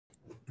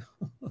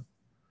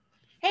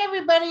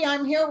everybody.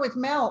 I'm here with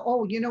Mel.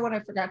 Oh, you know what I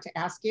forgot to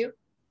ask you?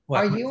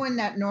 Are What? you in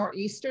that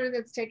nor'easter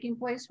that's taking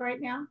place right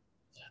now?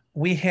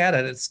 We had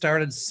it. It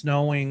started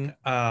snowing.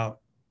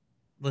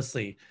 Let's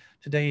see.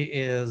 Today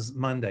is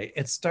Monday.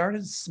 It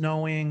started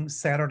snowing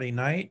Saturday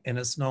night and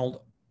it snowed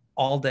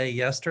all day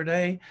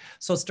yesterday.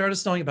 So it started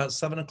snowing about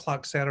 7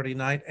 o'clock Saturday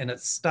night and it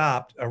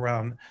stopped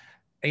around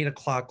 8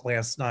 o'clock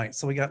last night.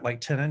 So we got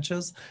like 10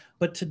 inches.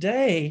 But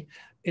today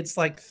it's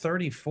like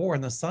 34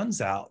 and the sun's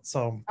out.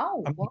 So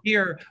Oh, I'm well,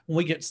 here when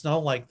we get snow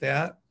like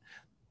that.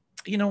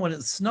 When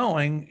it's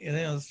snowing,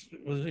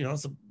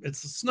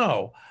 it's a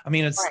snow. I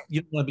mean, right.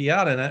 you don't want to be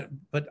out in it,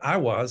 but I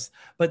was.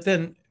 But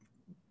then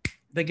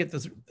they get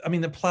this. I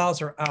mean, the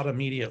plows are out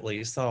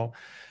immediately, so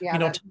Yeah,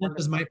 that's 10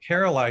 inches wonderful. might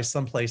paralyze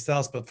someplace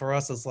else, but for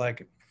us, it's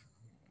like,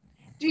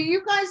 Do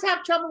you guys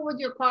have trouble with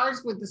your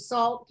cars with the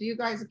salt? Do you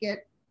guys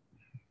get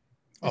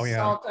the oh yeah,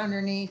 salt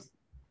underneath?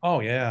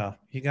 oh yeah.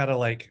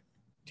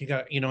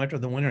 After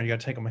the winter, you got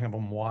to take them and have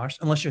them washed.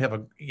 Unless you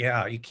have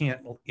you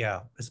can't.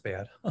 Yeah, it's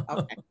bad.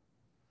 Okay.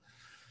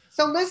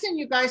 So listen,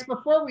 you guys,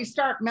 before we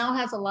start, Mel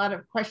has a lot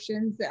of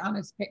questions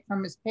on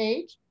from his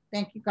page.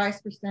 Thank you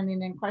guys for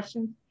sending in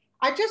questions.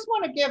 I just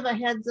want to give a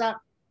heads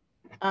up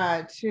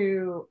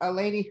to a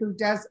lady who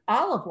does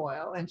olive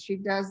oil, and she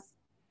does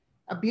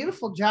a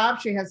beautiful job.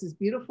 She has this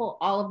beautiful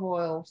olive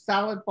oil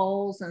salad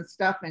bowls and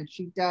stuff, and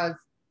she does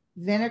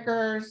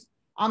vinegars.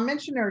 I'll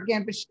mention her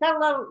again, but she's got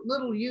a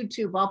little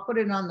YouTube. I'll put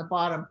it on the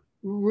bottom.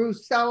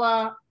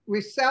 Ruscello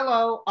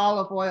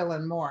olive oil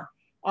and more.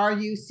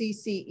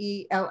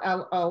 Ruccello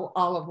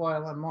olive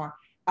oil and more.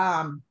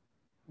 I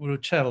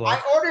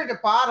ordered a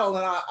bottle,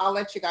 and I'll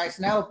let you guys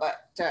know.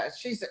 But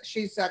she's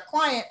a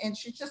client, and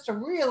she's just a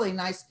really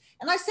nice.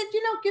 And I said,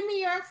 give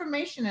me your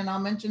information, and I'll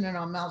mention it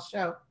on Mel's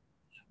show.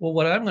 Well,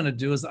 what I'm going to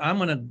do is I'm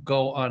going to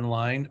go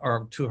online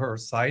or to her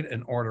site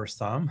and order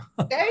some.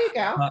 There you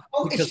go.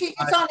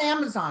 It's on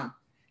Amazon.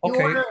 You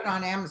Okay. order it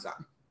on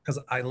Amazon. Because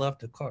I love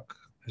to cook,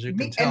 as you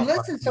can tell. And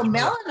listen, so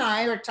Mel and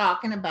I are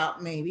talking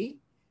about maybe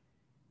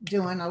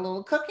doing a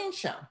little cooking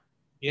show.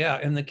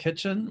 Yeah, in the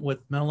kitchen with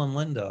Mel and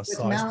Linda.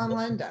 With Mel and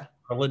Linda.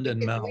 Or Linda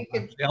and Mel.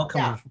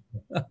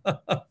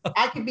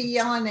 I could be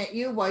yelling at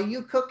you while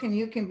you cook, and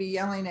you can be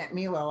yelling at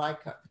me while I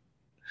cook.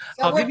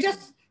 So we're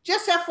just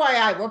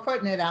FYI, we're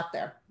putting it out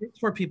there.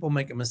 It's where people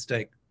make a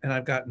mistake. And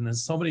I've gotten in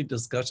so many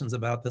discussions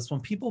about this.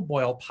 When people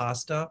boil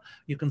pasta,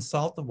 you can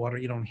salt the water,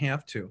 you don't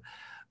have to.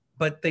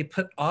 But they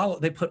put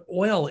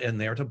oil in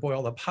there to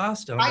boil the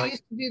pasta. I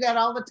used to do that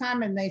all the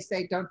time, and they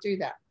say, don't do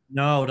that.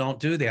 No, don't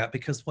do that,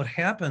 because what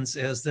happens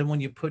is then when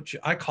you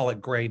I call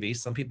it gravy,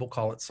 some people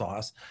call it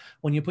sauce.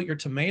 When you put your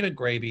tomato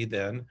gravy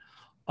then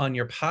on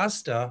your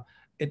pasta,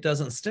 it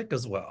doesn't stick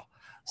as well.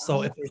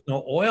 So if there's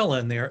no oil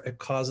in there, it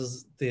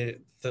causes the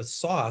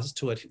sauce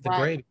to it, the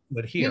gravy to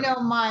adhere.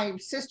 My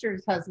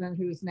sister's husband,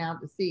 who's now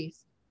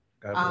deceased,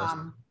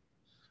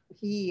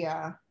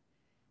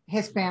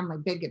 his family,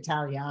 big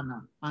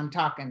Italiano, I'm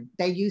talking,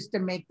 they used to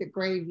make the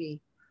gravy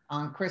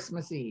on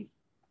Christmas Eve.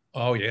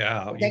 Oh,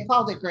 yeah. They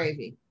called it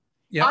gravy.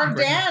 Yeah, our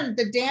Dan,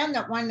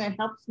 that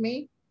helps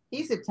me,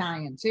 he's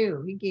Italian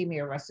too. He gave me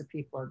a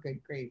recipe for a good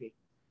gravy.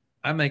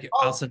 I make it,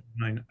 I'll send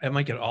mine. I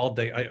make it all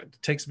day. It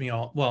takes me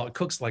it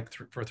cooks like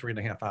for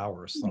 3.5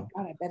 hours. So. Oh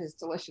my God, I bet it's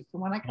delicious. So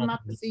when I come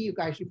out to see you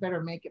guys, you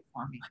better make it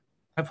for me.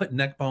 I put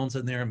neck bones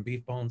in there and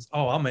beef bones.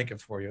 Oh, I'll make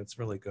it for you. It's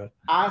really good.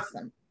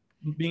 Awesome.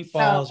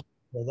 Meatballs,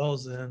 pull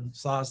those in,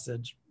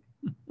 sausage.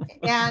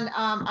 And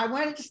I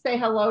wanted to say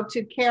hello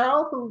to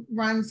Carol, who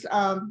runs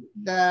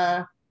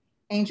the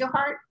Angel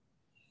Heart.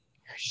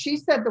 She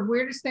said the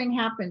weirdest thing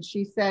happened.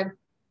 She said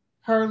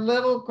her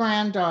little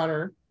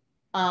granddaughter,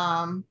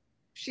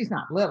 she's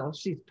not little,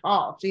 she's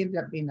tall. She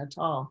ended up being a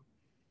tall.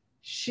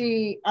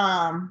 She,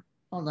 hold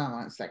on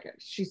one second.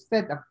 She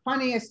said the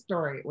funniest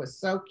story. It was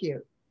so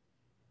cute.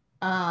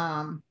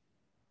 Hold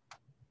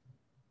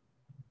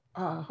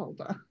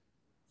on.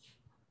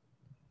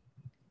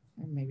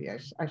 Maybe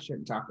I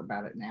shouldn't talk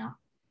about it now.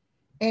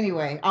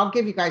 Anyway, I'll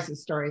give you guys the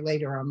story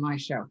later on my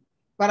show.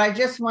 But I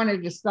just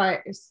wanted to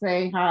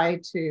say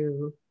hi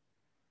to,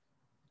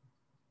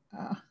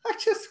 I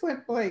just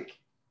went blank.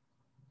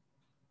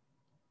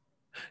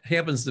 It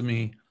happens to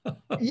me.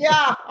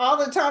 Yeah,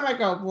 all the time I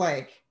go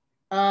blank.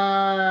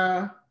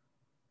 I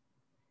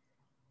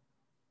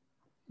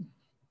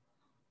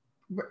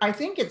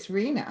think it's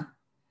Rena,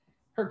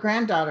 her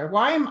granddaughter.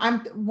 Why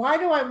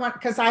do I want,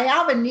 because I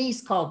have a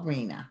niece called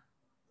Rena.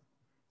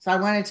 So I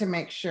wanted to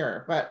make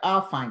sure, but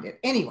I'll find it.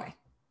 Anyway,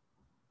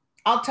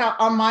 I'll tell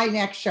on my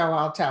next show,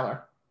 I'll tell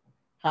her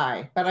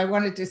hi, but I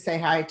wanted to say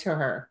hi to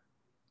her.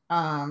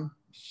 Her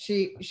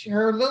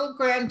little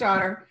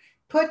granddaughter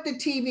put the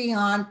TV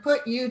on,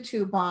 put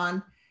YouTube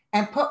on,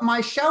 and put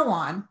my show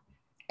on.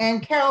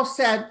 And Carol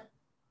said,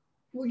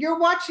 well, you're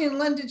watching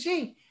Linda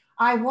G.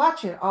 I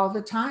watch it all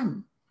the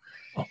time.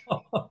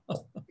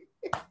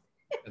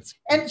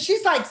 And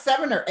she's like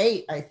 7 or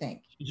 8, I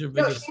think.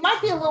 So she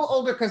might be a little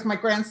older because my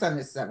grandson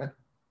is 7.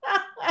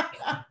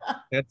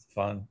 That's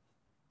fun.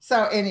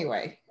 So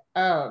anyway,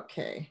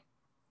 okay.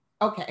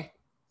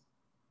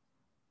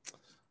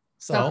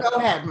 So So go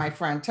ahead, my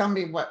friend. Tell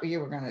me what you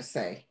were going to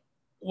say.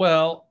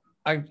 well,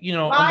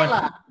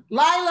 Lila.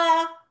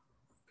 Lila.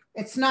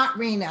 It's not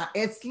Rena.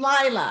 It's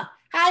Lila.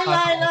 Hi,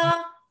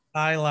 Lila.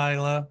 Hi,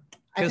 Lila.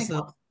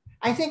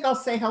 I think I'll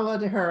say hello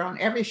to her on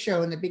every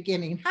show in the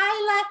beginning.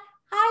 Hi,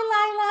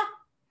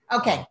 Lila.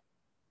 Okay. Oh,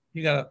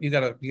 you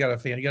gotta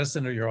fan. You gotta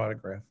send her your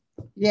autograph.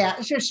 Yeah.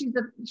 So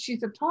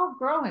she's a tall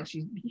girl and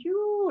she's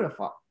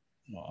beautiful.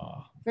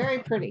 Aww. Very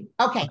pretty.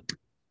 Okay.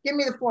 Give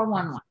me the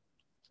 411.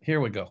 Here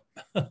we go.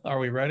 Are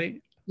we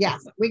ready?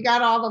 Yes, we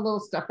got all the little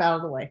stuff out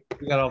of the way.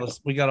 We got all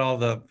this. We got all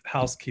the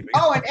housekeeping.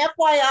 Oh, and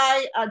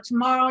FYI,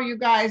 tomorrow, you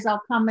guys,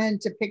 I'll come in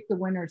to pick the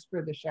winners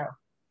for the show.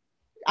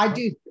 I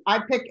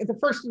pick the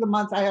first of the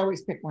month. I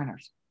always pick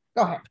winners.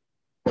 Go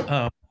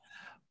ahead.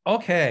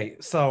 Okay,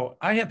 so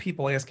I have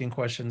people asking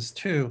questions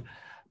too.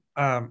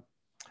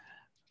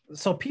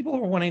 So people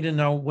were wanting to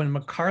know when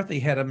McCarthy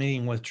had a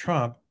meeting with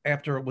Trump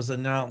after it was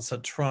announced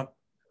that Trump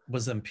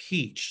was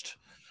impeached.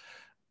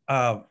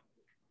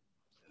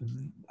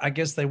 I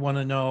guess they want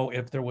to know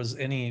if there was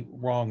any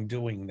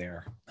wrongdoing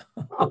there.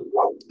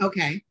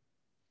 Okay.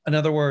 In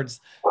other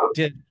words,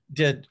 did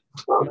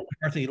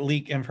McCarthy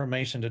leak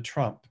information to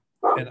Trump?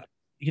 And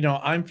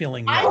I'm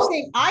feeling yes.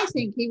 I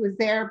think he was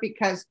there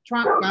because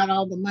Trump got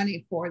all the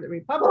money for the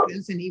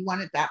Republicans and he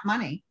wanted that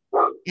money.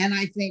 And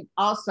I think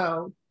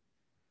also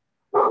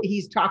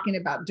he's talking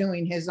about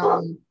doing his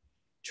own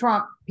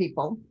Trump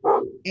people.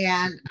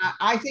 And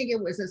I think it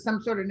was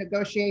some sort of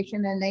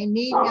negotiation and they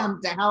need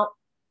him to help.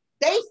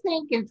 They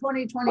think in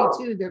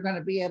 2022, they're going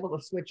to be able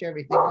to switch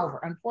everything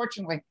over.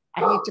 Unfortunately, I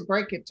hate to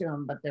break it to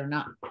them, but they're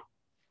not.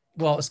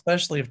 Well,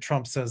 especially if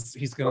Trump says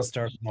he's going to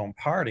start his own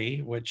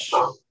party, which,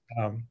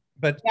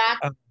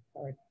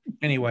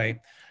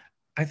 anyway,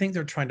 I think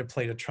they're trying to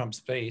play to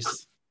Trump's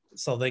base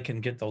so they can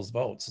get those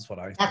votes is what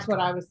I think. That's what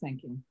I was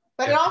thinking.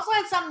 But it also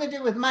had something to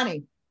do with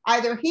money.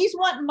 Either he's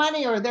wanting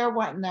money or they're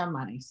wanting their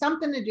money.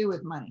 Something to do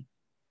with money.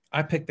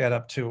 I picked that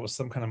up too. It was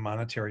some kind of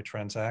monetary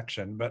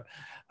transaction. But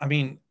I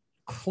mean,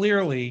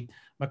 clearly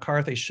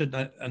McCarthy should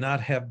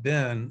not have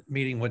been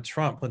meeting with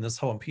Trump when this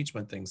whole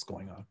impeachment thing's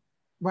going on.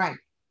 Right,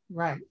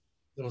 right.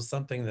 It was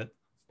something that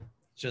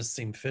just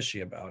seemed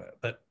fishy about it.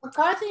 But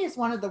McCarthy is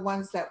one of the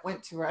ones that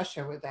went to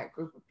Russia with that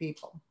group of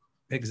people.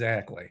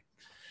 Exactly.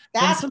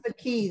 That's the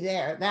key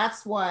there.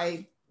 That's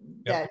why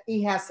that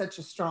he has such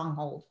a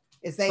stronghold,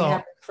 is they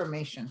have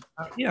information.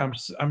 Yeah,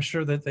 I'm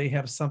sure that they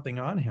have something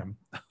on him.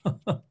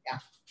 Yeah.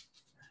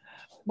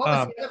 What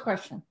was the other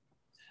question?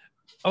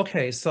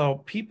 Okay, so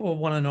people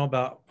want to know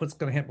about what's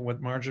going to happen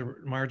with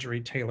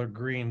Marjorie Taylor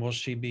Greene. Will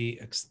she be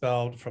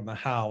expelled from the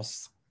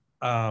House?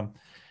 And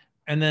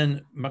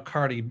then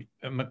McCarthy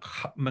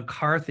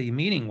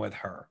meeting with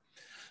her.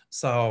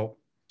 So,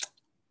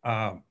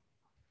 I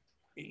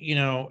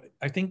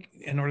think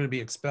in order to be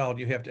expelled,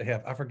 you have to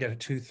have, I forget,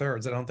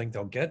 2/3. I don't think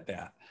they'll get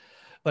that.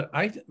 But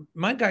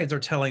my guides are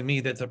telling me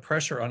that the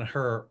pressure on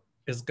her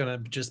is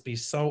going to just be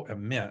so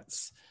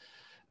immense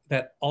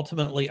that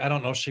ultimately, I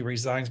don't know if she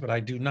resigns, but I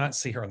do not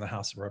see her in the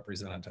House of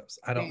Representatives.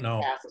 I don't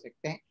know.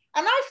 And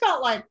I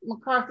felt like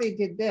McCarthy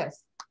did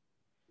this.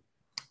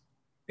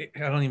 I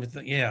don't even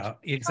think, yeah,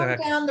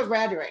 exactly. Tone down the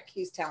rhetoric,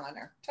 he's telling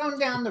her. Tone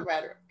down the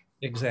rhetoric.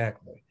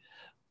 Exactly.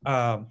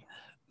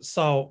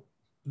 So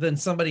then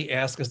somebody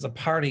asked, is the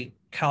party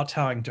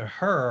kowtowing to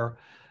her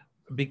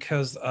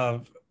because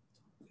of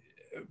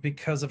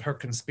her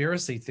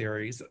conspiracy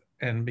theories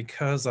and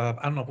because of,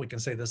 I don't know if we can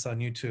say this on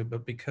YouTube,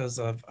 but because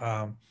of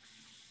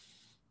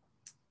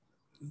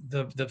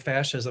the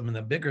fascism and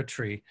the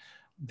bigotry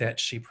that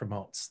she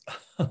promotes.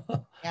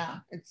 Yeah,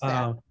 it's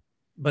sad.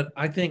 But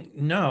I think,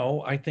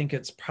 no, I think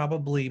it's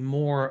probably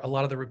more, a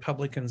lot of the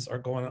Republicans are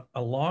going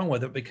along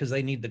with it because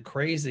they need the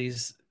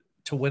crazies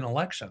to win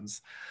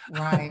elections.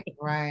 Right,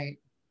 right.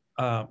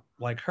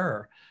 Like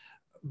her.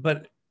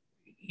 But,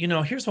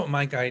 here's what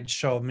my guide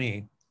showed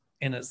me.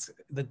 And it's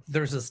that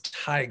there's this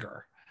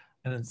tiger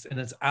and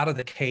it's out of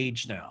the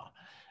cage now.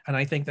 And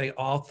I think they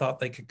all thought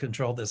they could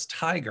control this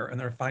tiger and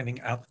they're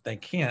finding out that they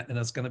can't. And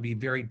it's going to be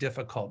very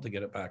difficult to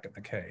get it back in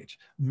the cage.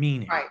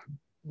 Meaning, right.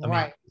 I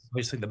mean,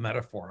 obviously the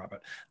metaphor of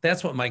it.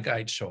 That's what my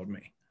guide showed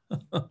me.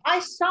 I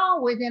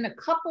saw within a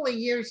couple of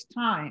years'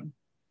 time,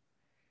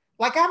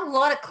 like I have a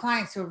lot of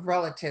clients who have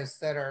relatives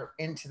that are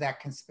into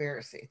that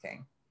conspiracy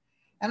thing.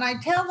 And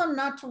I tell them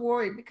not to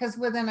worry because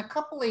within a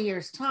couple of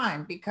years'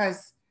 time,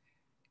 because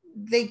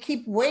they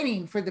keep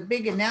waiting for the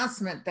big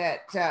announcement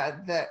that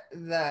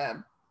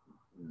the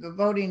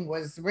voting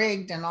was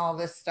rigged and all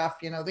this stuff,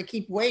 they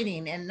keep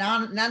waiting and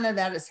none of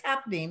that is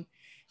happening.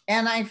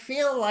 And I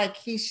feel like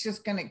he's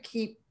just going to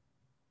keep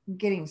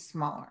getting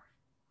smaller.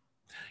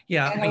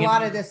 Yeah. And a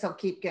lot of this will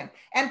keep getting,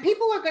 and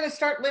people are going to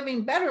start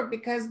living better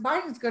because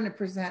Biden's going to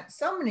present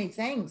so many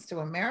things to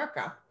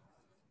America.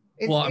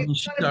 It's going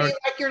to be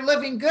like you're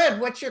living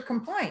good. What's your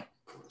complaint?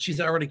 She's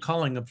already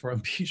calling up for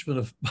impeachment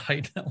of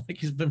Biden. Like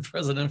he's been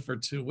president for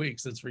 2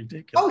 weeks. It's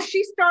ridiculous. Oh,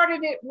 she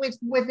started it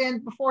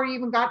before he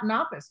even got in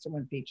office to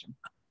impeach him.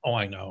 Oh,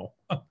 I know.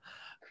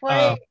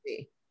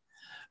 Crazy.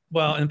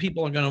 Well, and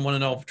people are going to want to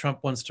know if Trump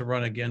wants to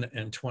run again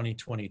in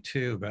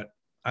 2022, but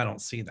I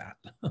don't see that.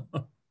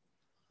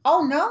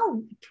 Oh,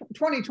 no,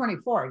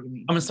 2024, you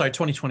mean? I'm sorry,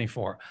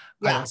 2024.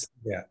 Yeah. I don't see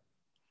that.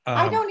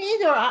 I don't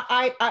either.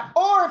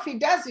 Or if he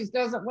does, he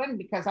doesn't win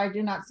because I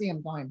do not see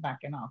him going back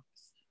in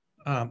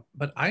office.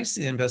 But I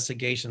see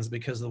investigations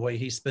because of the way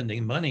he's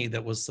spending money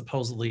that was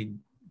supposedly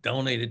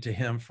donated to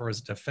him for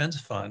his defense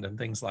fund and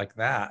things like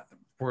that.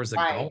 Where's it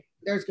going?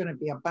 There's going to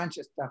be a bunch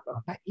of stuff.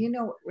 But you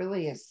know what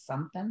really is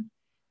something?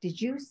 Did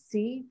you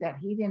see that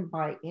he didn't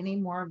buy any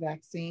more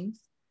vaccines?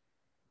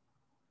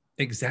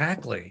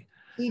 Exactly.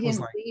 He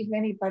didn't leave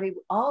anybody,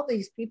 all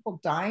these people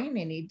dying,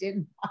 and he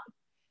didn't buy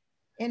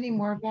any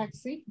more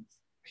vaccines.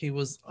 He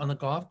was on the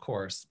golf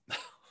course.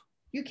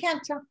 You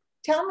can't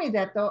tell me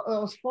that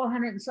those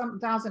 400 and something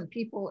thousand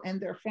people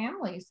and their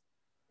families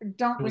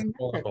don't remember.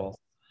 Horrible.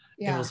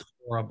 Yeah. It was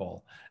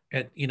horrible.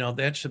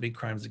 That should be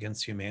crimes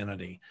against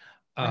humanity.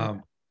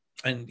 And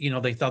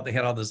they thought they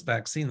had all this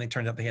vaccine. They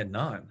turned out they had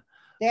none.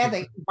 Yeah,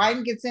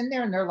 Biden gets in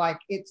there and they're like,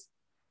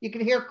 you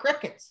can hear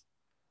crickets.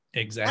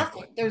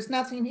 Exactly. There's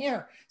nothing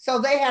here. So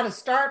they had to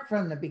start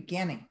from the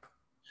beginning.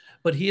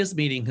 But he is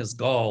meeting his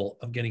goal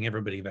of getting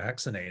everybody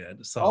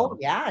vaccinated. So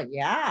yeah.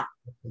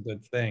 That's a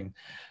good thing.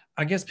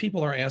 I guess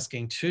people are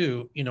asking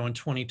too, in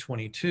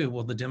 2022,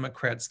 will the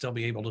Democrats still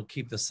be able to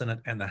keep the Senate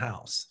and the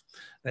House?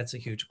 That's a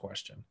huge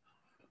question.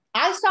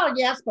 I saw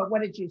yes, but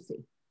what did you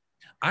see?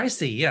 I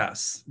see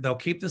yes. They'll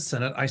keep the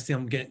Senate. I see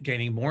them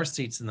gaining more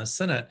seats in the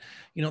Senate.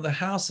 The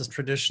House has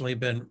traditionally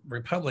been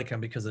Republican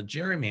because of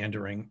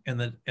gerrymandering, and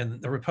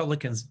the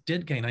Republicans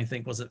did gain, I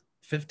think, was it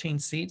 15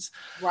 seats?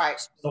 Right.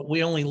 But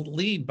we only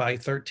lead by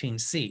 13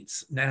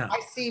 seats now. I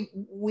see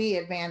we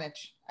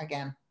advantage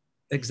again.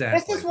 Exactly.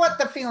 This is what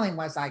the feeling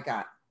was I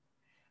got.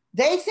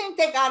 They think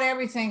they got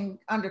everything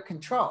under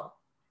control.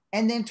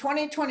 And then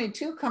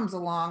 2022 comes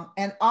along,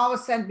 and all of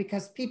a sudden,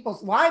 because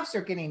people's lives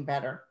are getting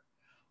better,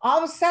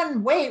 all of a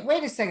sudden, wait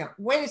a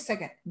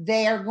second,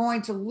 they are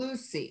going to lose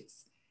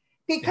seats.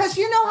 Because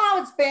you know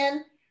how it's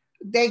been.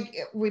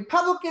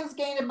 Republicans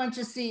gain a bunch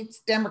of seats,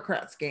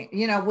 Democrats gain.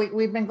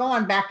 We've been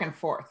going back and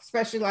forth,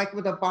 especially like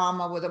with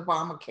Obama, with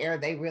Obamacare,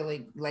 they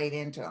really laid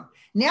into them.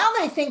 Now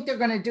they think they're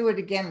going to do it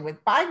again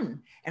with Biden,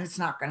 and it's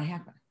not going to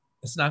happen.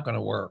 It's not going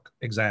to work.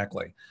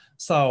 Exactly.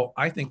 So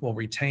I think we'll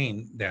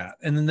retain that.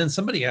 And then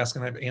somebody asked,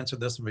 and I've answered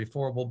this one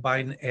before, will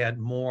Biden add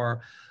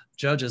more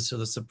judges to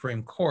the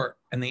Supreme Court?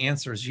 And the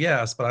answer is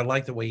yes, but I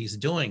like the way he's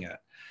doing it.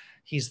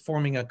 He's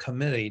forming a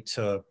committee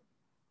to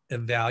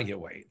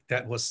evaluate.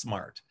 That was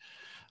smart.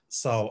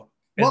 So,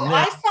 well, then,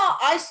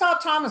 I saw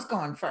Thomas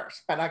going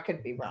first, but I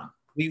could be wrong.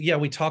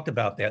 We talked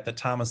about that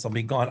Thomas will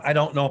be gone. I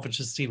don't know if it's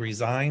just he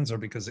resigns or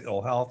because of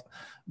ill health.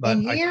 But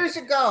years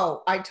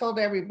ago, I told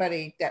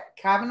everybody that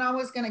Kavanaugh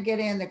was going to get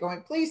in. They're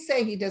going, please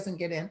say he doesn't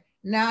get in.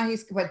 Now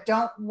but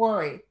don't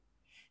worry.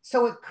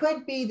 So it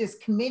could be this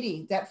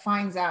committee that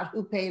finds out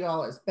who paid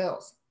all his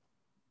bills.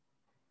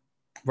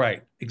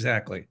 Right,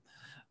 exactly.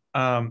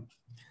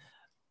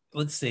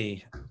 Let's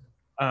see.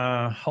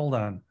 Hold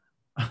on.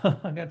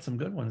 I got some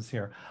good ones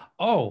here.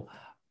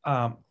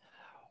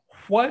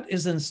 What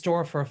is in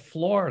store for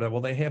Florida?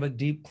 Will they have a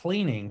deep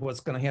cleaning? What's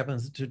going to happen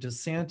to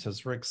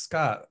DeSantis, Rick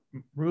Scott,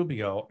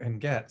 Rubio, and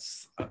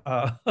Getz?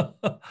 I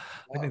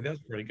think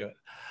that's pretty good.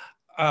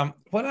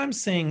 What I'm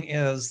seeing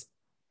is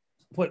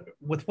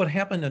with what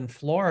happened in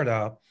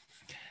Florida,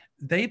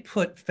 they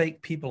put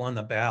fake people on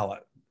the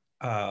ballot.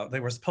 They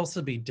were supposed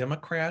to be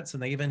Democrats,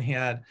 and they even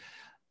had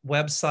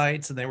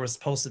websites, and they were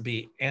supposed to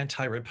be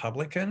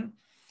anti-Republican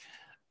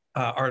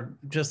or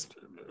just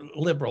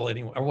liberal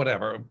anyway, or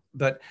whatever.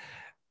 But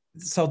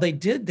so they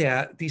did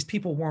that. These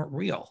people weren't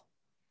real,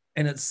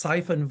 and it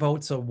siphoned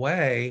votes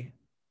away.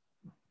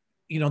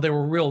 They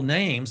were real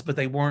names, but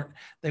they were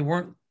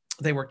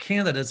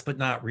candidates, but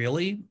not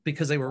really,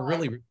 because they were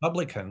really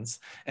Republicans,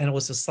 and it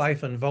was to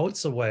siphon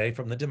votes away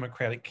from the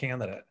Democratic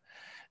candidate.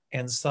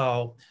 And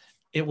so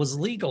it was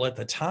legal at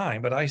the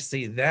time, but I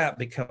see that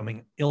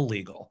becoming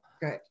illegal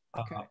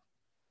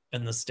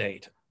in the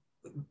state.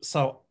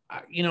 So,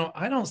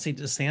 I don't see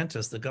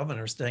DeSantis, the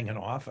governor, staying in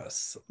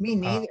office. Me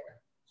neither.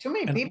 Too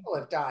many people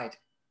have died.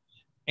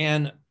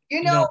 And,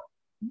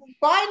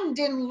 Biden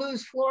didn't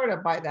lose Florida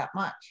by that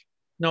much.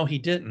 No, he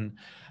didn't.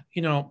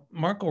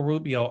 Marco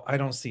Rubio, I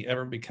don't see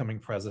ever becoming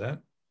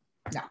president.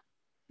 No.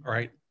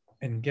 Right.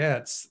 And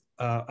Getz,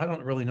 I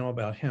don't really know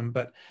about him,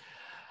 but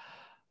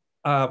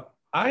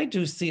I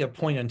do see a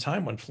point in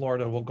time when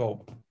Florida will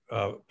go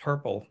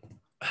purple.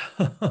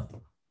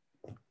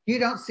 You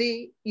do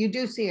see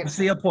it.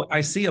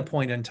 I see a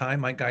point in time,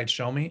 my guide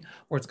show me,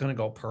 where it's going to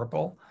go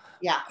purple.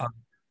 Yeah.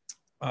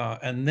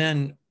 And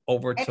then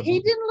over to. And he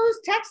didn't lose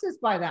Texas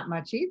by that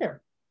much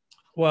either.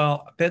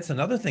 Well, that's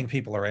another thing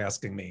people are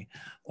asking me,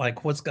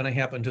 like what's going to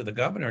happen to the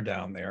governor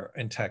down there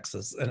in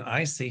Texas? And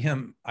I see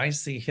him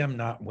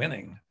not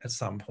winning at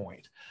some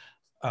point.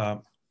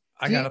 Do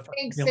you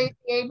think Stacey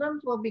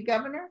Abrams will be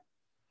governor?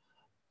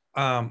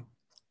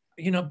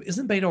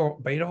 Isn't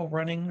Beto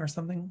running or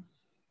something?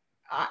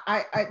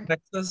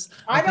 Texas.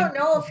 I don't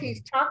know if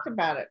he's talked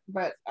about it,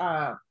 but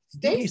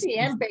Stacey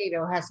and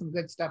Beto has some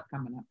good stuff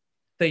coming up.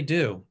 They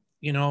do.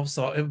 you know,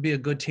 so it would be a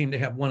good team to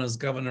have one as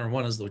governor and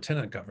one as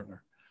lieutenant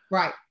governor.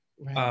 Right.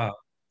 Right.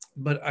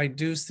 But I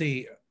do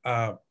see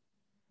a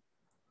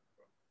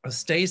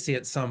Stacy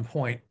at some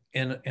point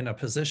in a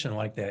position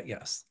like that.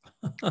 Yes.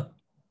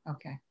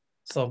 Okay.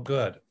 So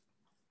good.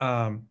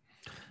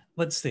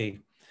 Let's see.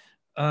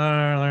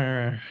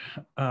 This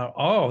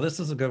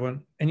is a good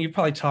one. And you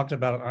probably talked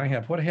about it. I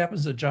have. What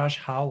happens to Josh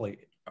Hawley?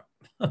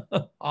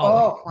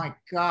 Oh my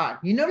God.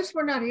 You notice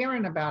we're not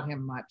hearing about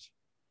him much.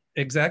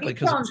 Exactly.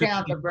 Because He's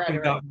down the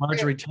rhetoric. about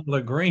Marjorie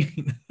Taylor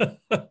Greene.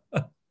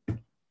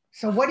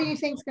 So what do you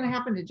think is going to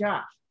happen to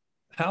Josh?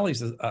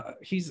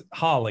 He's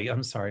Hawley.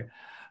 I'm sorry.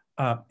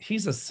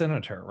 He's a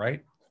senator,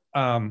 right?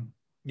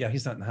 Yeah,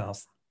 he's not in the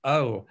House.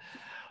 Oh,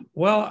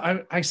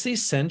 well, I see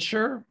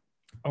censure.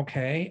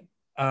 Okay.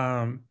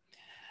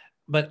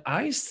 But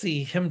I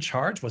see him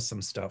charged with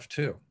some stuff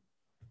too.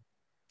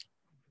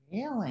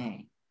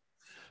 Really?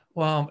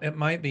 Well, it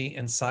might be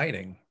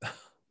inciting.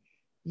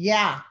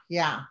 Yeah,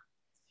 yeah.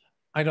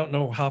 I don't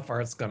know how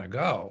far it's going to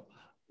go.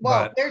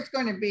 Well, but there's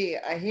going to be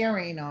a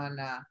hearing on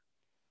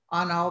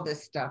all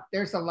this stuff.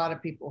 There's a lot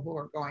of people who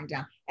are going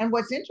down. And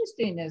what's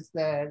interesting is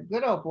the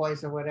good old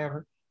boys or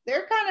whatever,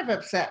 they're kind of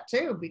upset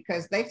too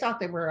because they thought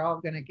they were all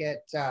going to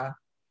get,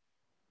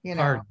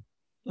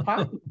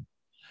 pardoned.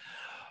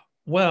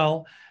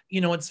 Well,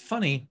 it's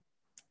funny.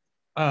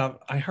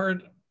 I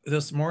heard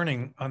this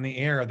morning on the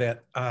air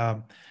that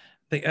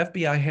the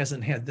FBI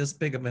hasn't had this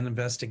big of an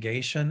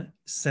investigation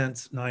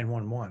since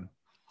 9/11.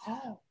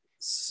 Oh,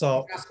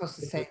 so you're not supposed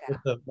to say that. With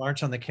the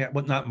march on the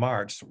well, not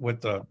march, with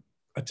the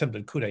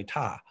attempted coup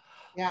d'etat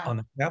on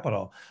the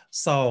Capitol.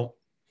 So,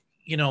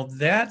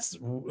 that's,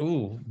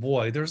 ooh,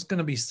 boy, there's going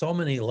to be so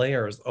many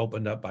layers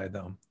opened up by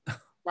them.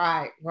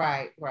 Right.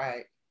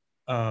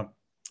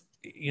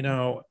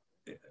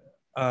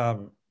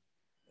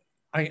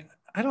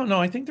 I don't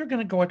know. I think they're going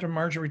to go after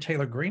Marjorie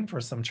Taylor Greene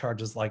for some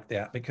charges like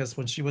that, because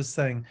when she was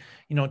saying,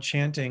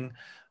 chanting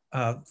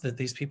that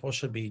these people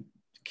should be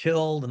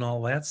killed and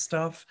all that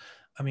stuff,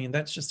 I mean,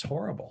 that's just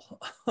horrible.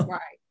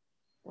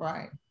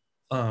 Right.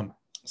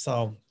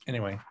 So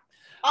anyway.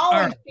 Oh,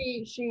 and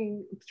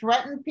she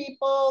threatened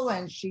people,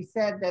 and she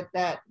said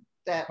that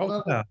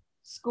little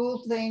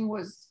school thing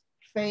was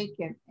fake,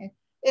 and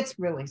it's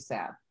really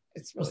sad.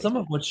 It's really some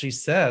of what she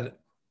said,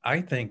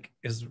 I think,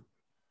 is,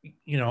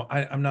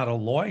 I'm not a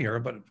lawyer,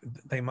 but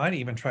they might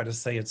even try to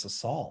say it's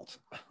assault.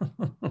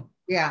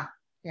 Yeah.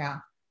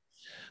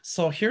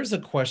 So here's a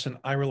question.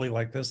 I really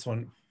like this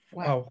one.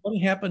 What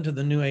happened to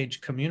the New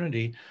Age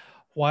community?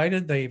 Why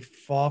did they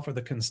fall for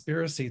the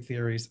conspiracy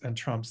theories and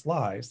Trump's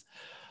lies?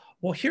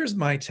 Well, here's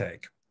my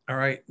take. All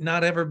right.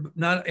 Not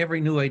every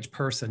New Age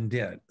person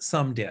did.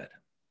 Some did,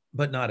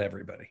 but not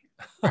everybody.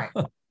 Right.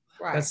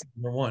 That's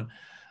number one.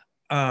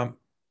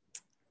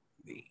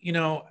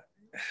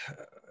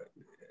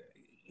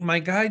 My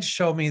guides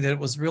showed me that it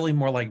was really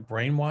more like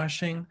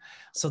brainwashing.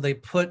 So they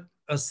put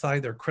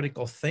aside their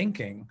critical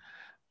thinking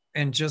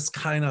and just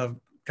kind of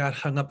got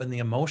hung up in the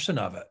emotion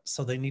of it.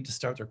 So they need to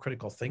start their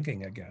critical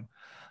thinking again.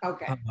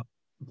 Okay.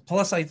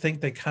 Plus, I think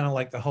they kind of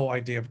like the whole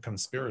idea of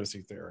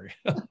conspiracy theory.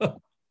 I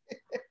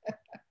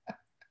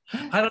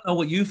don't know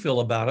what you feel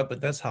about it, but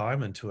that's how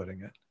I'm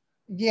intuiting it.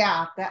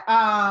 Yeah.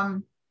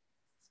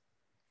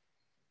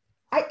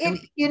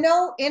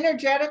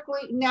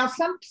 Energetically, now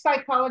some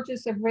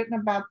psychologists have written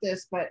about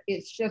this, but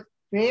it's just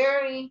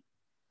very,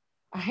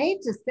 I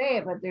hate to say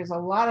it, but there's a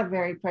lot of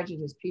very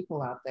prejudiced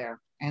people out there,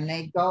 and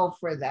they go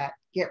for that,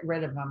 get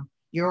rid of them.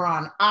 You're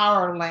on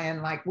our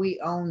land, like we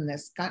own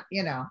this,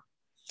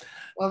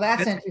 Well,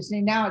 that's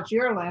interesting. Now it's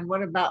your land.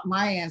 What about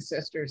my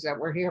ancestors that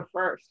were here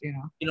first,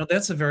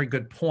 That's a very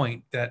good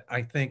point, that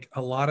I think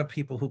a lot of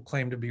people who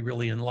claim to be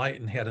really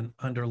enlightened had an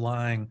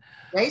underlying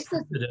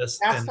racism.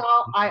 That's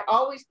all. I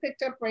always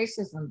picked up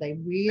racism. They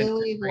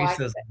really liked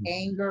the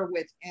anger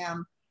with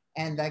him,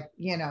 and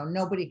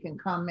nobody can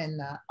come in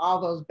all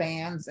those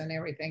bans and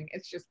everything.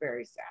 It's just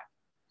very sad.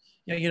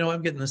 Yeah,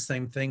 I'm getting the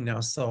same thing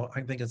now. So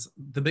I think it's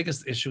the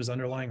biggest issue is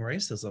underlying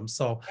racism.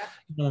 So,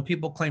 when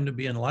people claim to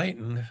be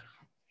enlightened,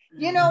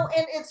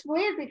 and it's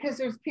weird because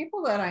there's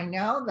people that I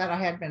know that I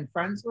had been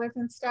friends with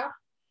and stuff,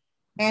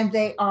 and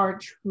they are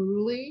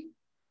truly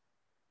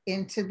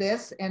into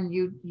this, and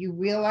you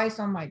realize,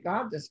 oh my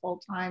God, this whole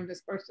time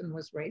this person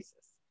was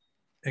racist.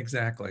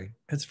 Exactly.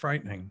 It's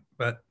frightening,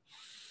 but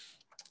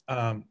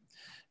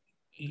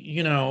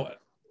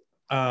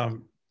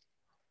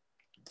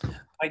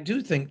I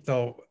do think,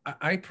 though,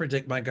 I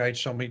predict, my guides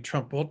show me,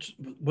 Trump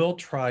will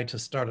try to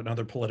start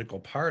another political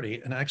party.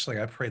 And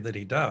actually, I pray that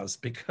he does,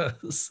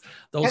 because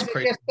those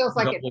crazy, it just feels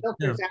like it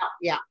filters out.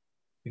 Yeah.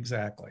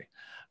 Exactly.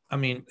 I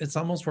mean, it's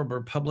almost where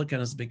Republican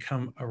has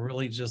become a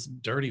really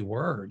just dirty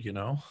word,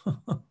 And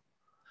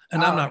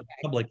I'm not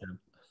Republican.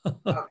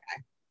 Okay.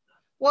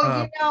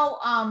 Well,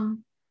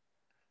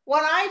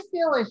 what I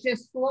feel is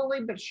just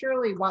slowly but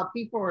surely, while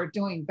people are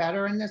doing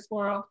better in this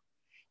world,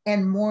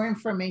 and more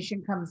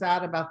information comes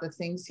out about the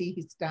things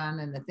he's done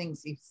and the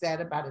things he's said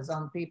about his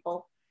own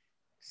people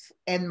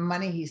and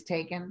money he's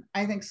taken,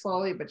 I think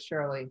slowly but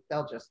surely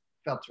they'll just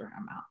filter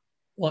him out.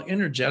 Well,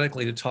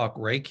 energetically, to talk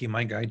Reiki,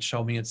 my guide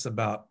showed me it's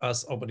about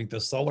us opening the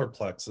solar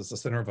plexus, the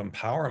center of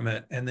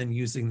empowerment, and then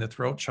using the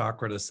throat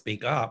chakra to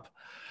speak up.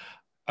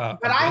 But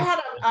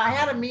I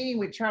had a meeting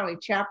with Charlie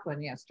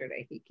Chaplin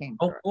yesterday. He came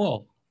Oh, through.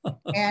 cool.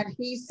 And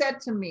he said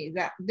to me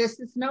that this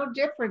is no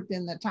different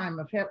than the time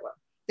of Hitler,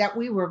 that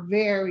we were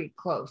very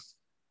close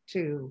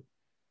to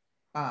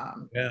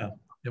Yeah,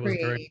 it was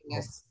very creating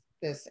cool.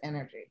 this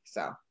energy.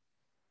 So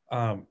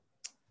I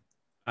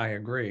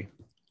agree.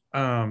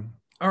 All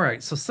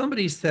right. So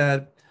somebody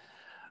said,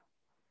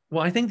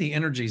 well, I think the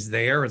energy's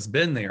there. It's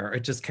been there. It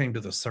just came to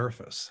the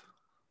surface.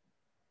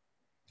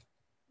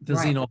 The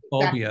right,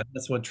 xenophobia, exactly.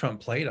 that's what Trump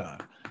played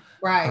on.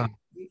 Right.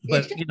 It's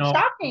But, just you know,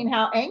 shocking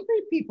how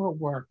angry people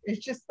were.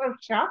 It's just so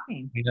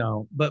shocking. you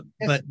know, but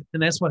and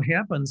that's what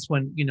happens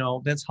when, you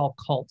know, that's how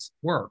cults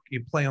work.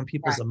 You play on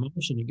people's Right.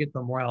 emotion, you get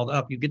them riled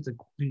up, you get them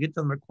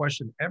to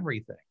question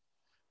everything.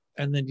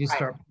 And then you Right.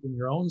 start putting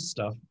your own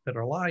stuff that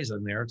are lies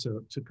in there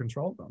to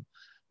control them.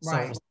 So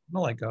Right. it's kind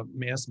of like a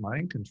mass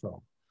mind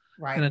control.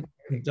 Right. And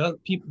it does,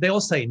 people,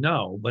 they'll say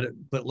no, but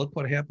look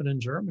what happened in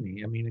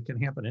Germany. I mean, it can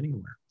happen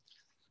anywhere.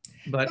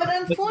 But will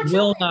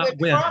unfortunately, not with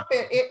win. Trump,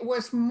 it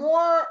was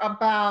more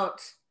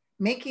about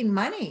making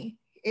money.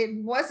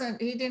 It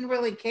wasn't, he didn't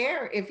really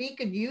care. If he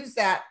could use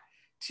that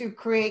to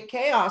create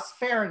chaos,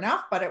 fair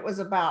enough, but it was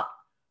about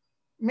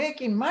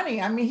making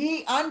money. I mean,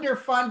 he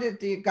underfunded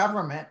the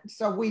government,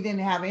 so we didn't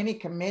have any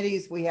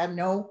committees. We had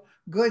no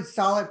good,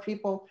 solid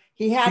people.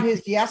 He had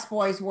his yes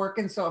boys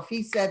working, so if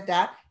he said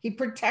that, he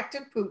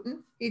protected Putin.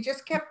 He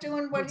just kept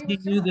doing what he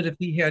was He knew doing. that if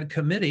he had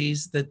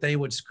committees, that they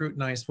would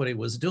scrutinize what he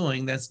was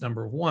doing. That's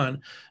number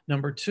one.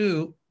 Number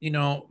two, you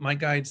know, my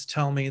guides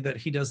tell me that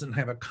he doesn't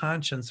have a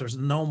conscience. There's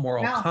no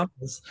moral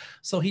compass,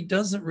 so he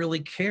doesn't really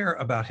care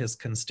about his He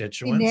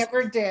constituents.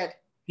 never did.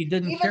 He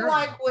didn't Even care.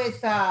 like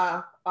with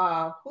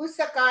who's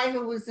the guy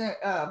who was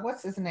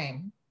what's his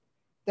name?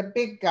 The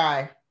big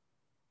guy,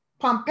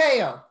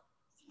 Pompeo.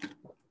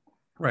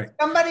 Right.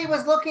 Somebody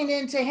was looking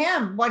into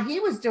him, what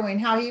he was doing,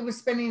 how he was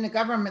spending the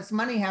government's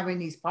money having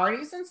these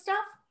parties and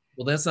stuff.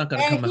 Well, that's not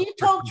going to come And he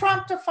told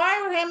Trump to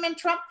fire him, and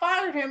Trump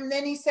fired him. And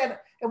then he said,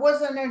 it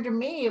wasn't under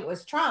me, it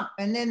was Trump.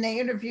 And then they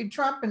interviewed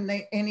Trump, and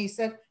he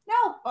said,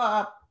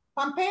 no,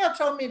 Pompeo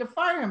told me to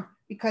fire him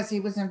because he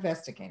was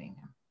investigating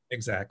him.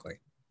 Exactly.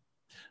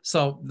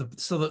 So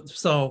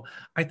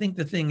I think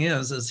the thing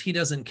is he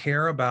doesn't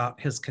care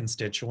about his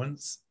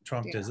constituents.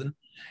 Trump doesn't.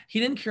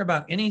 He didn't care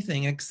about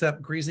anything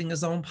except greasing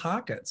his own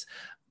pockets.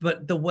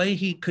 But the way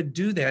he could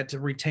do that to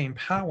retain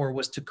power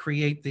was to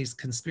create these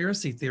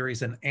conspiracy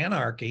theories and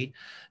anarchy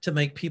to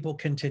make people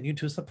continue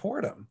to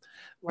support him.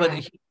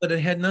 Right. But it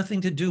had nothing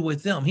to do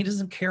with them. He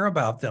doesn't care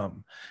about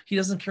them. He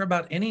doesn't care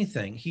about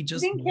anything. He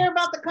didn't care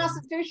about the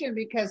Constitution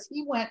because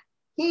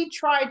he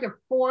tried to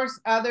force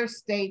other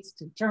states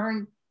to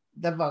turn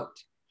the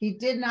vote. He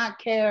did not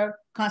care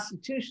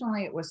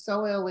constitutionally. It was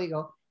so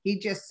illegal. He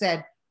just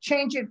said,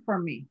 change it for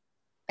me.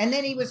 And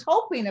then he was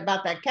hoping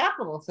about that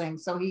capital thing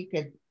so he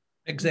could.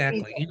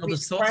 Exactly. You know, the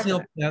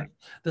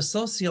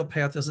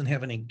sociopath doesn't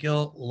have any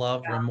guilt,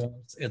 love,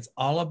 remorse. It's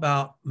all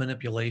about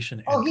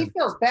manipulation. Oh, he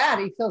feels bad.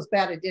 He feels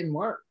bad it didn't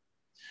work.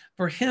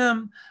 For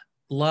him,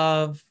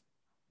 love,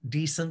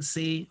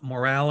 decency,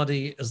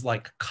 morality is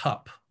like a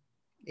cup.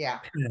 Yeah.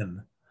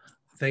 Pen.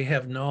 They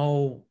have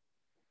no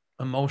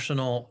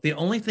emotional, the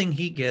only thing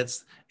he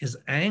gets is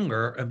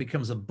anger and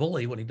becomes a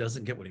bully when he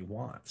doesn't get what he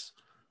wants.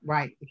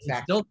 Right, exactly.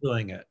 He's still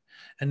doing it.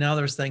 And now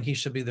they're saying he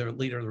should be the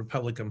leader of the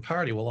Republican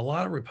Party. Well, a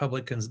lot of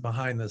Republicans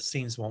behind the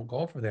scenes won't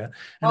go for that.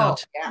 And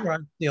I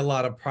see a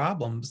lot of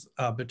problems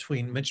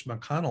between Mitch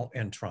McConnell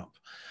and Trump.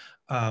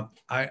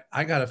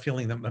 I got a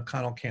feeling that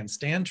McConnell can't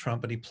stand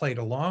Trump, but he played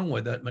along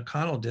with it.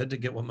 McConnell did to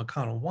get what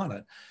McConnell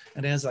wanted.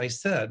 And as I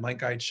said, my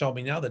guide showed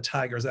me now the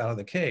tiger's out of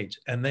the cage,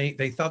 and they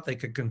thought they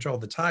could control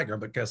the tiger,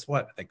 but guess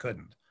what? They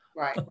couldn't.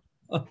 Right.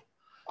 Oh,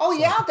 so,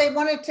 yeah, they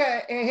wanted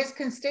to, his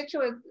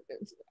constituents,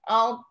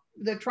 all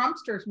the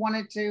Trumpsters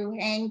wanted to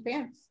hang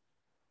Pence.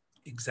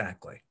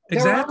 Exactly.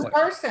 Their own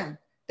person.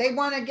 They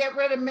want to get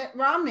rid of Mitt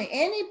Romney.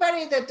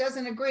 Anybody that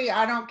doesn't agree,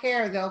 I don't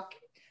care.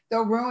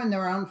 They'll ruin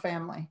their own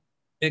family.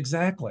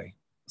 Exactly.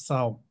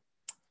 So,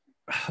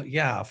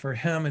 yeah, for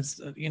him,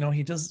 it's, you know,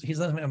 he doesn't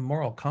have a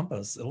moral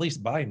compass. At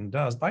least Biden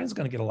does. Biden's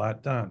going to get a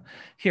lot done.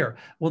 Here,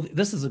 well,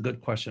 this is a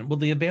good question. Will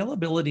the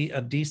availability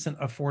of decent,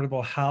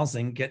 affordable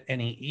housing get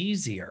any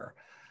easier?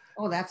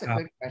 Oh, that's a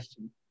good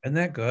question. Isn't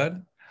that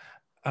good?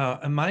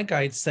 And my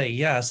guides say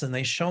yes, and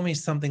they show me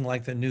something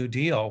like the New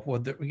Deal.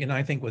 With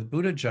I think with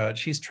Buttigieg,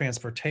 he's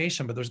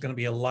transportation, but there's going to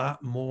be a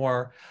lot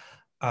more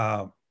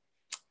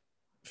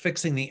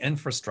fixing the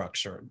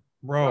infrastructure,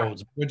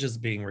 roads, bridges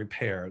being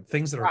repaired,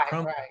 things that are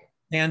crumbling,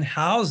 and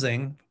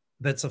housing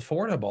that's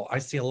affordable. I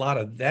see a lot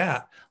of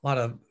that, a lot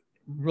of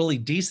really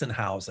decent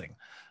housing.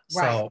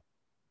 So,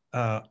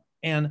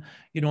 and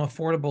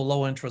affordable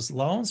low interest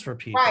loans for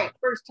people. Right,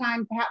 first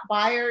time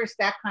buyers,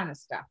 that kind of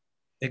stuff.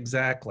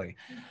 Exactly.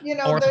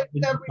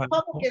 The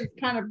Republicans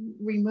kind of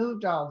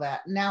removed all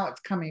that. Now it's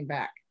coming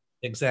back.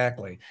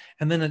 Exactly.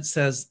 And then it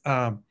says,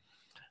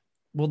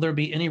 will there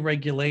be any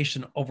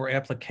regulation over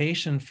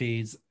application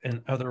fees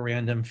and other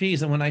random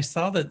fees? And when I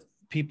saw that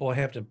people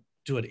have to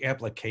do an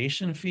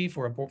application fee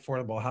for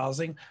affordable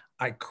housing,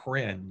 I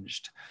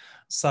cringed.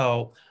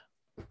 So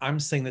I'm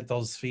saying that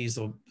those fees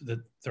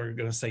that they're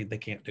going to say they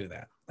can't do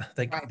that.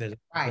 They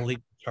believe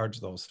charge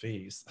those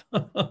fees.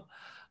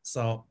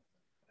 So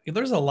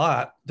there's a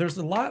lot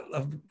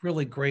of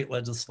really great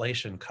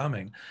legislation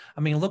coming.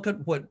 I mean, look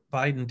at what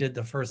Biden did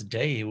the first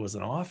day he was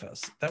in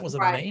office. That was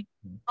amazing.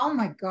 Oh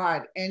my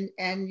God.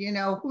 And you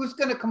know, who's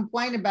going to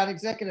complain about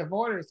executive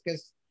orders?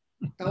 Because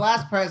the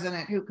last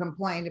president who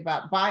complained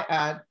about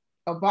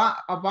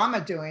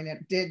Obama doing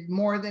it did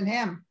more than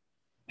him.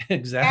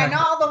 Exactly.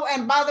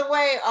 And by the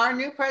way, our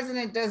new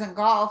president doesn't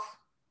golf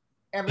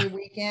every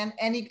weekend,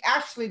 and he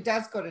actually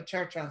does go to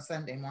church on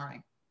Sunday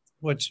morning.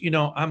 Which, you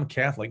know, I'm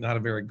Catholic, not a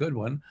very good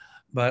one,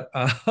 but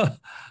I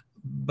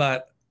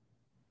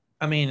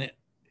mean,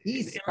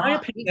 he's in my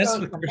opinion, he goes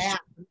to mass.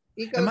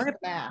 He goes to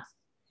mass.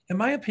 In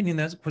my opinion,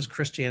 that's what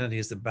Christianity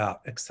is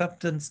about: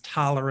 acceptance,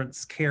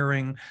 tolerance,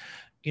 caring,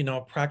 you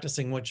know,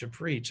 practicing what you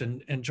preach.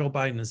 And Joe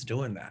Biden is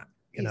doing that.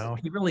 You know,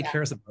 he really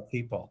cares about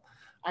people.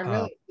 I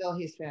really feel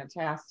he's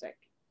fantastic.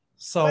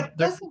 So but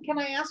listen, can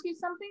I ask you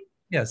something?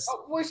 Yes.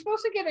 Oh, we're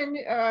supposed to get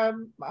a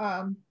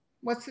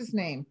what's his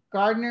name?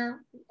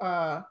 Gardner.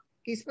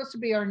 He's supposed to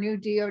be our new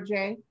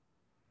DOJ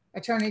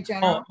Attorney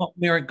General. Oh,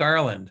 Merrick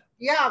Garland.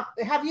 Yeah.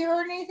 Have you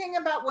heard anything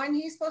about when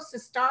he's supposed to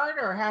start,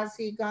 or has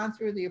he gone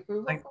through the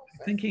approval process?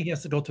 I think he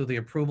has to go through the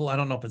approval. I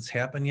don't know if it's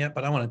happened yet,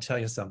 but I want to tell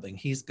you something.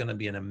 He's going to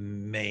be an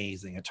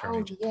amazing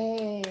attorney.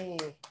 Oh, yay.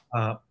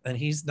 And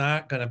he's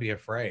not going to be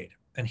afraid,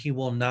 and he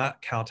will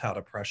not count out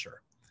of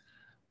pressure.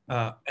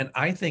 And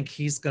I think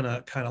he's going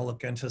to kind of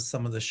look into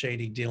some of the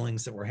shady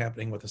dealings that were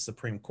happening with the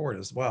Supreme Court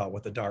as well,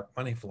 with the dark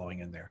money flowing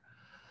in there.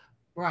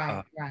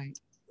 Right.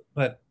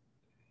 But,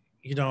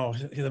 you know,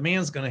 the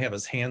man's going to have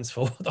his hands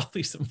full with all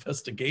these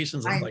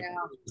investigations. I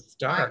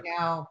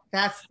know.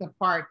 That's the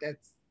part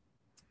that's.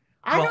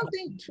 I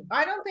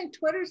don't think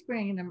Twitter's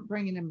bringing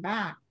him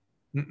back.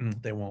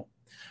 They won't.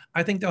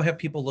 I think they'll have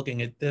people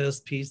looking at this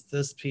piece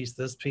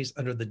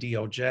under the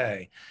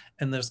DOJ,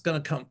 and there's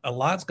going to come a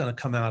lot's going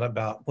to come out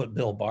about what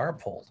Bill Barr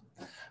pulled.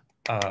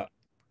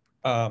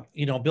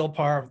 You know, Bill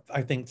Barr,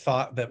 I think,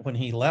 thought that when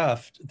he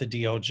left the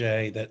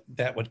DOJ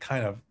that would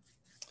kind of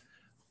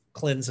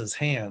cleanse his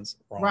hands.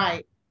 Wrong.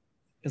 Right.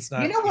 It's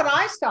not. You know what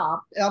I saw?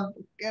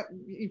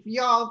 If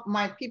y'all,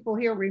 my people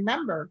here,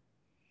 remember,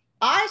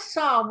 I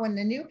saw when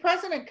the new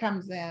president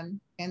comes in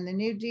and the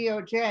new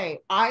DOJ,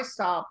 I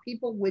saw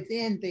people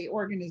within the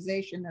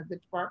organization of the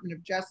Department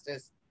of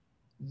Justice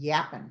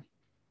yapping.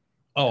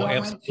 Oh,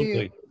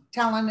 absolutely.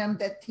 Telling them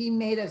that he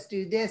made us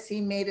do this,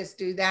 he made us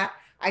do that.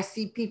 I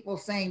see people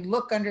saying,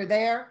 look under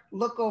there,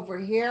 look over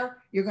here,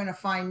 you're going to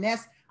find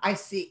this. I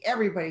see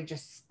everybody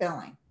just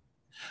spilling.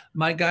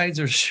 My guides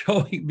are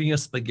showing me a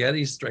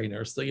spaghetti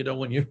strainer. So, you know,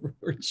 when you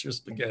rinse your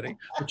spaghetti,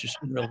 which you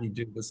shouldn't really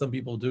do, but some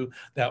people do,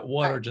 that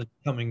water just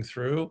coming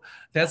through,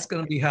 that's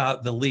going to be how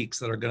the leaks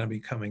that are going to be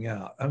coming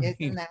out.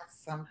 Isn't that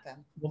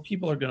something? Well,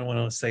 people are going to want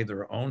to save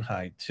their own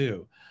hide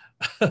too.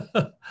 You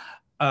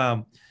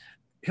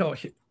know,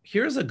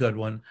 here's a good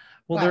one.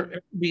 Will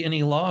there be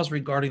any laws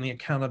regarding the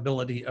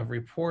accountability of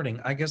reporting?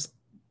 I guess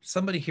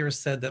somebody here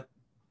said that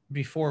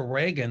before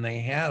Reagan, they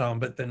had them,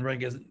 but then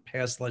Reagan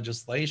passed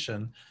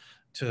legislation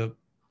to,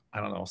 I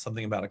don't know,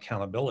 something about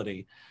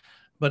accountability.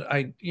 But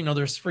you know,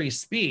 there's free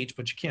speech,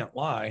 but you can't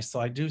lie.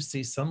 So I do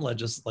see some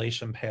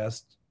legislation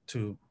passed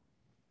to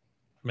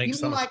make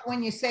some. You mean like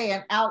when you say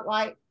an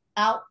outright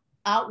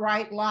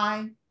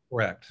lie?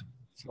 Correct.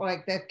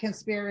 Like that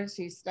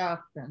conspiracy stuff.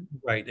 And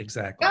right,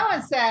 exactly.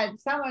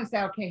 Someone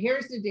said, okay,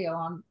 here's the deal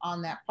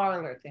on that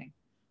Parler thing.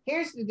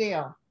 Here's the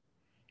deal.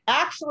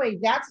 Actually,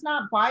 that's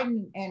not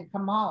Biden and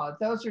Kamala.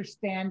 Those are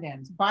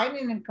stand-ins.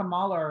 Biden and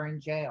Kamala are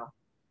in jail.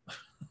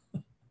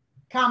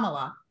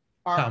 Kamala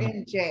are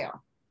in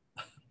jail.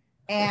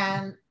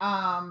 And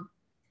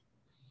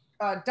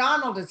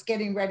Donald is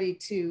getting ready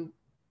to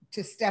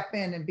step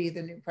in and be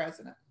the new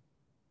president.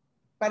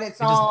 But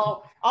it's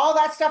all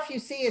that stuff you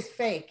see is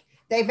fake.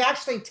 They've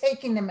actually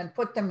taken them and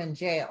put them in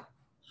jail.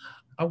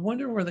 I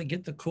wonder where they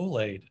get the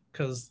Kool-Aid,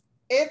 because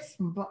it's,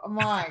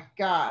 my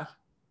God.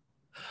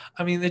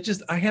 I mean,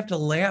 I have to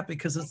laugh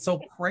because it's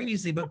so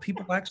crazy, but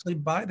people actually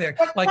buy that.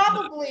 But like,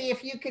 probably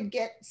if you could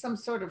get some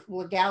sort of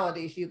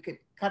legalities, you could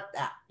cut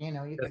that, you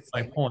know. That's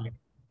my point.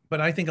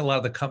 But I think a lot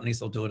of the companies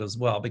will do it as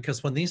well,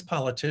 because when these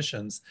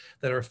politicians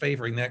that are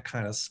favoring that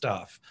kind of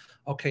stuff,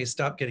 okay,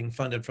 stop getting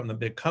funded from the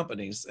big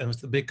companies. And it's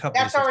the big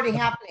companies. That's already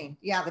happening.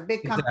 Yeah, the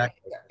big company.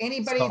 Exactly.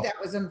 Anybody that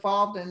was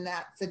involved in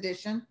that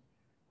sedition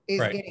is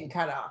getting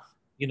cut off.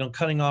 You know,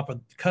 cutting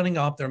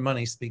off their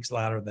money speaks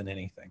louder than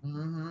anything.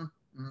 Mm-hmm.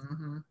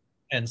 Mm-hmm.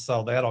 And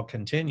so that'll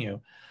continue.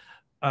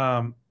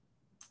 But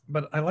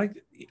I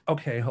like,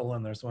 okay, hold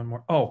on, there's one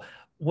more. Oh,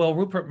 will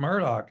Rupert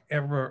Murdoch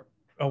ever,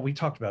 we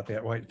talked about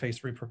that, right?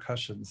 Face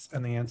repercussions.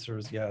 And the answer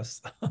is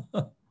yes.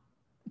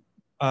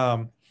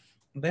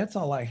 That's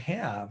all I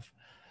have.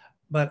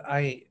 But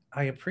I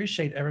I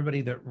appreciate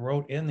everybody that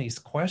wrote in these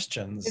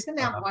questions. Isn't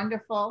that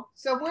wonderful?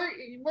 So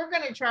we're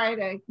going to try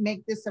to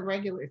make this a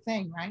regular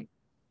thing, right?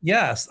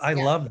 Yes, I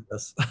Yeah. love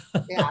this.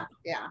 Yeah,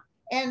 yeah.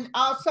 And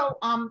also,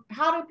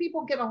 how do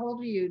people get a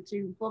hold of you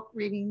to book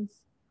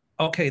readings?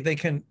 Okay, they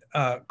can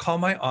call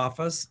my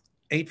office,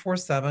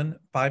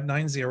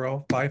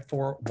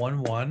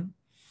 847-590-5411.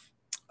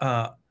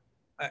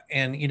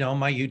 And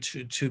my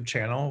YouTube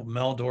channel,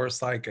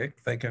 MelDoerrPsychic,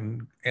 they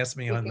can ask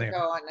me We on can there.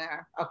 go on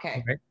there.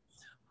 Okay.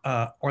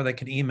 Okay. Or they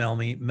can email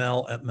me,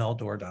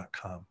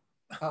 mel@meldoer.com.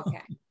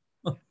 Okay.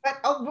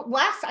 But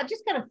last, I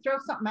just got to throw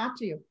something out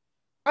to you.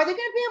 Are they going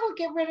to be able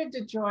to get rid of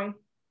the joy?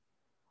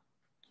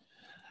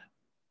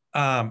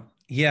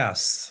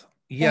 Yes,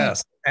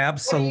 Thanks.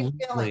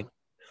 absolutely.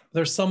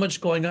 There's so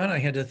much going on. I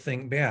had to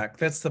think back.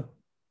 That's the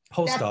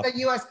post office. That's the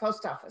U.S.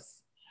 Post Office.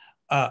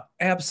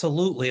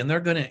 Absolutely. And they're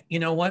going to, you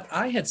know what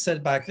I had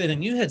said back then,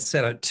 and you had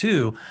said it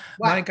too.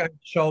 What? My guy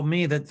showed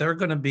me that they're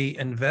going to be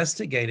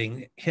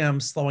investigating him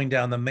slowing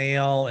down the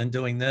mail and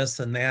doing this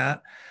and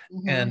that.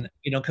 Mhm. And,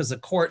 because the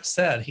court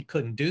said he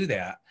couldn't do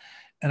that.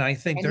 And I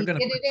think they're going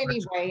to did it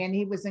anyway, and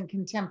he was in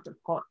contempt of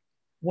court.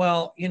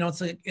 Well,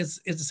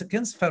 it's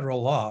against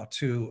federal law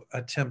to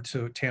attempt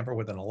to tamper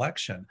with an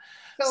election.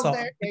 So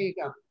there you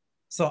go.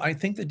 So I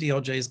think the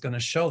DOJ is going to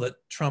show that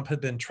Trump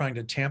had been trying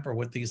to tamper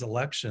with this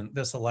election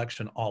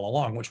all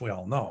along, which we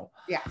all know.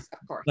 Yes,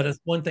 of course. But it's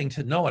one thing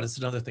to know it, it's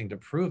another thing to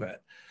prove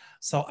it.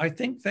 So I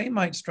think they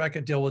might strike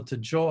a deal with the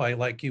joy,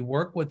 like, you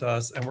work with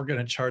us and we're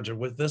going to charge it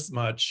with this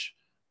much.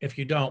 If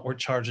you don't, we're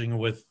charging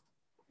with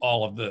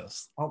all of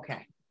this.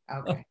 Okay.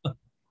 Okay.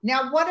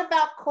 Now, what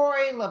about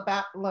Corey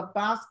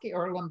Lebowski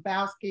or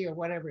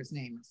whatever his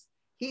name is?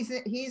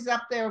 He's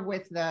up there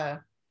with in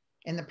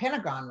the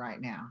Pentagon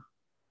right now.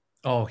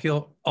 Oh,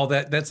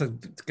 that's a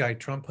guy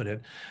Trump put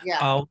in.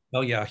 Yeah.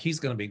 Oh yeah, he's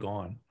going to be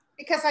gone.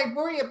 Because I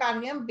worry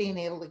about him being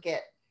able to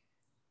get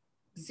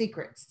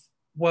secrets.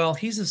 Well,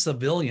 he's a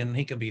civilian,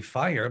 he can be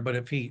fired,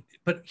 but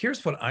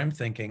here's what I'm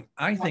thinking.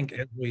 I think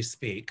as we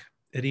speak,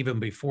 and even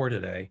before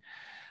today,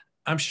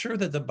 I'm sure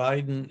that the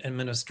Biden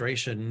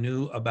administration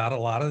knew about a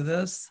lot of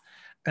this,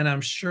 and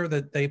I'm sure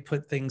that they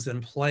put things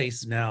in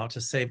place now to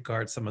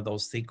safeguard some of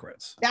those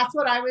secrets. That's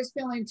what I was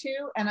feeling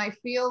too. And I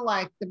feel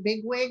like the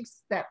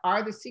bigwigs that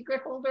are the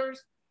secret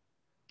holders,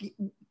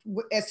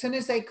 as soon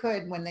as they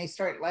could, when they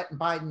start letting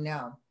Biden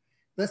know,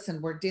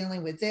 listen, we're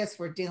dealing with this.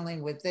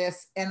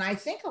 And I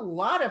think a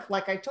lot of,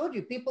 like I told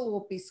you, people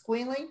will be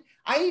squealing.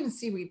 I even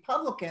see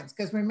Republicans,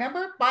 because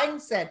remember,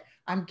 Biden said,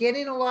 I'm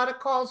getting a lot of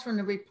calls from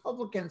the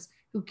Republicans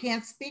who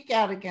can't speak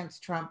out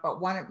against Trump, but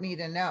wanted me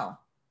to know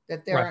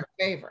that they're in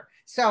favor.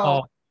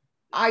 So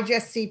I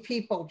just see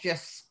people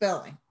just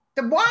spilling.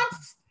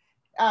 Once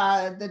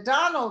the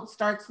Donald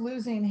starts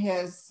losing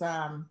his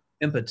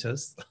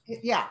impetus.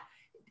 Yeah.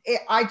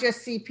 I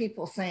just see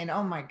people saying,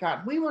 oh my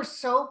God, we were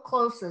so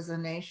close as a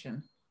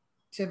nation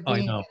to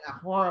being in a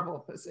horrible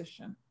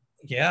position.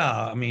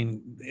 Yeah, I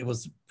mean, it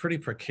was pretty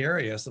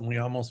precarious and we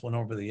almost went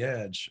over the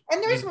edge.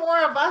 And there's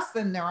more of us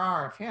than there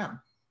are of him.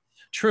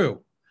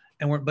 True.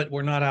 But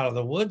we're not out of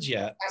the woods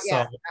yet.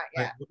 Not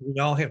yet. We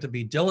all have to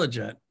be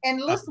diligent. And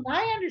listen,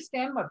 I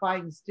understand what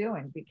Biden's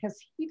doing, because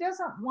he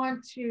doesn't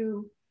want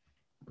to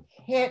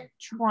hit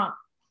Trump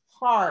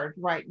hard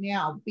right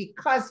now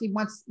because he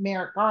wants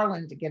Merrick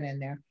Garland to get in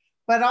there,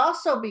 but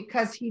also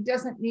because he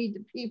doesn't need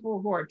the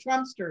people who are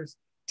Trumpsters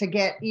to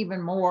get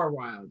even more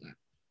riled up.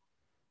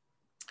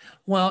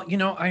 Well,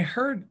 I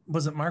heard,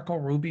 was it Marco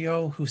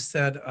Rubio who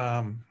said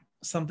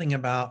something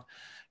about,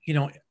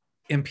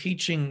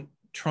 impeaching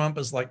Trump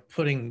is like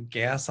putting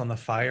gas on the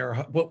fire,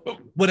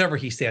 whatever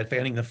he said,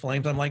 fanning the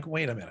flames. I'm like,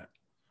 wait a minute.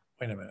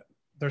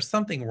 There's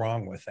something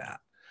wrong with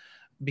that,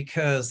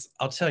 because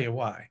I'll tell you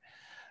why.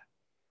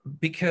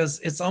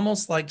 Because it's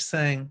almost like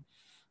saying,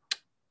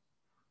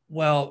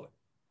 well,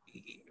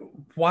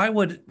 why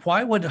would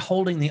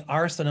holding the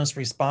arsonist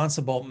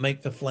responsible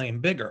make the flame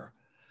bigger?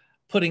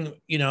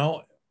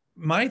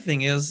 My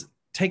thing is,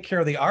 take care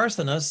of the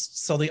arsonist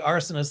so the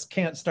arsonist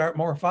can't start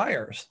more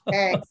fires.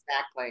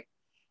 Exactly.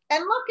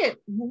 And look,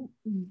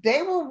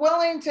 they were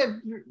willing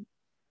to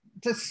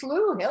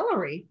slew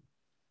Hillary.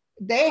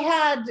 They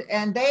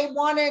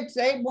wanted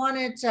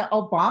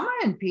Obama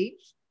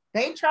impeached.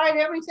 They tried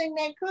everything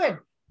they could.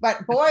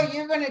 But boy,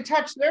 you're going to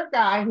touch their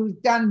guy who's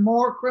done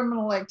more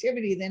criminal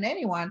activity than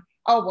anyone.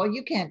 Oh, well,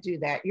 you can't do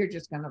that. You're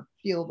just going to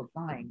fuel the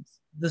flames.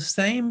 The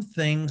same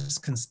things,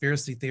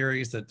 conspiracy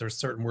theories, that there's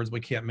certain words we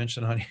can't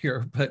mention on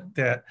here, but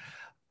that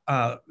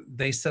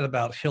they said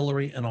about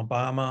Hillary and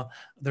Obama,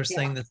 they're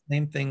saying the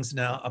same things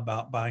now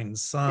about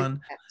Biden's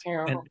son. That's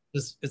terrible.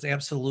 And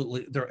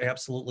they're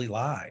absolutely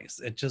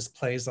lies. It just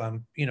plays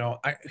on,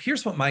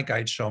 here's what my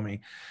guides show me,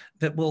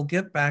 that we'll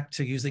get back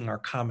to using our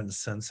common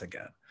sense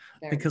again.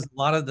 Because a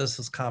lot of this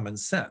is common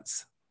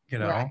sense,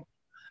 Right.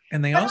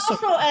 And they but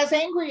also, as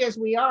angry as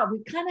we are,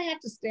 we kind of have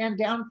to stand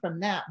down from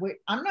that.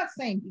 I'm not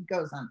saying he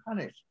goes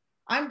unpunished.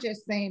 I'm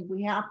just saying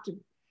we have to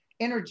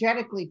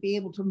energetically be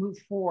able to move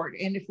forward.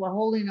 And if we're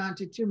holding on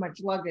to too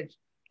much luggage,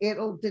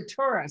 it'll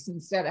deter us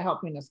instead of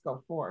helping us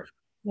go forward.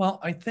 Well,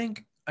 I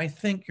think I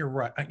think you're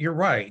right. You're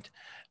right.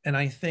 And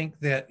I think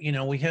that, you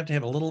know, we have to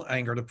have a little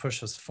anger to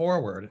push us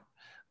forward,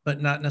 but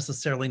not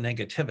necessarily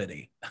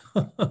negativity.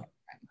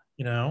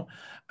 You know,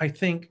 I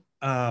think,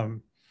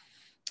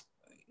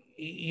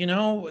 you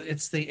know,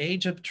 it's the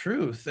age of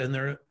truth. And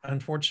there,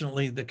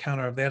 unfortunately, the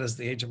counter of that is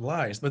the age of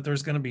lies, but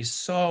there's going to be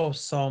so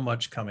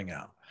much coming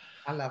out.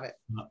 I love it.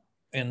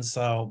 And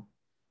so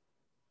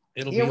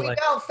it'll Here be we like,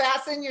 go.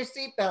 Fasten your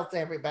seatbelts,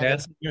 everybody.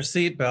 fasten your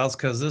seatbelts,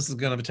 because this is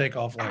going to take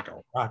off like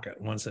a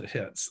rocket once it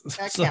hits.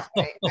 I can't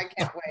wait. I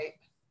can't wait.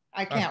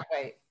 I can't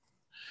wait.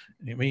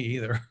 Me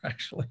either,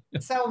 actually.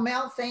 So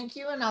Mel, thank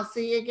you. And I'll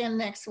see you again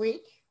next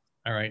week.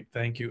 All right.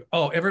 Thank you.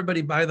 Oh,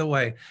 everybody, by the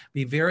way,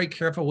 be very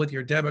careful with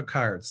your debit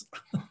cards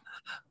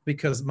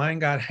because mine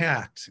got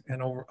hacked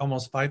and over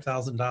almost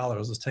 $5,000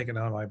 was taken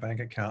out of my bank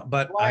account.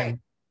 But right.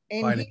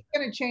 And he's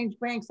going to change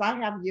banks. I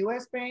have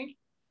US Bank,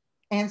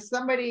 and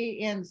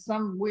somebody in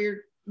some weird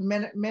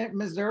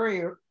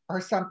Missouri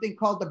or something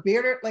called the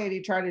bearded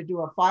lady tried to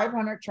do a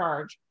 500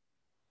 charge.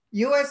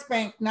 US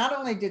Bank, not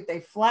only did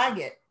they flag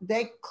it,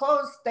 they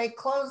closed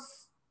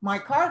my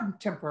card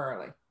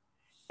temporarily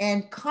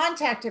and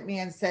contacted me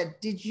and said,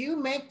 did you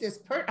make this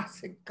purchase? I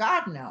said,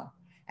 God, no.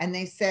 And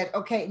they said,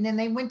 okay. And then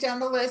they went down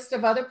the list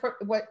of other,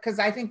 because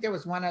I think there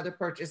was one other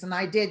purchase, and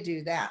I did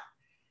do that.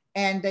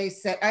 And they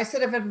said, I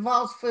said, if it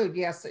involves food,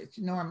 yes, it's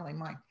normally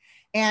mine.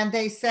 And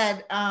they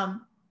said,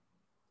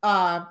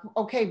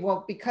 okay,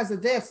 well, because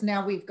of this,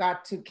 now we've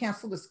got to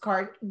cancel this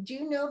card. Do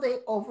you know they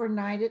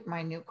overnighted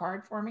my new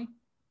card for me?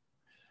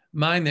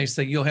 Mine, they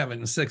say you'll have it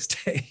in 6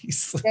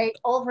 days. They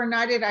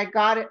overnighted. I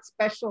got it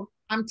special.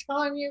 I'm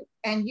telling you,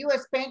 and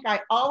US Bank, I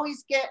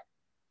always get,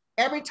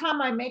 every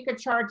time I make a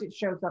charge, it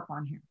shows up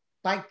on here.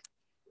 Like,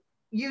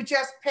 you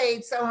just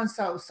paid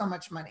so-and-so so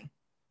much money.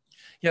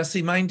 Yeah,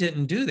 see, mine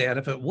didn't do that.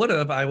 If it would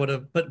have, I would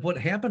have. But what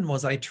happened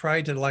was I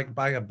tried to like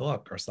buy a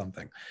book or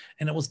something,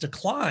 and it was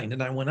declined.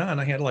 And I went on.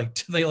 I had like,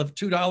 they left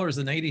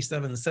 $2.87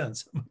 in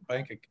my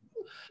bank account,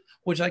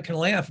 which I can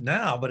laugh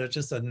now, but it's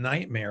just a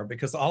nightmare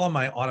because all of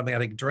my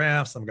automatic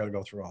drafts, I'm going to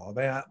go through all of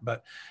that.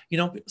 But, you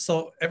know,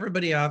 so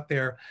everybody out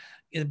there,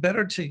 it's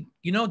better to,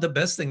 you know, the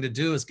best thing to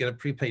do is get a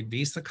prepaid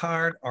Visa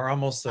card or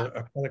almost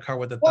a credit card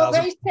with 1,000. Well,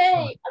 they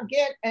say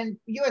get, and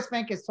US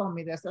Bank has told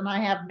me this, and I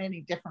have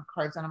many different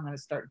cards, and I'm going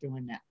to start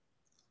doing that.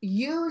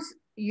 Use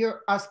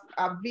your a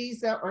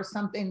Visa or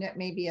something that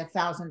may be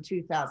 1,000,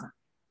 2,000.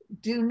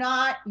 Do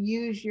not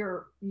use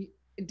your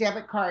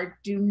debit card.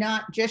 Do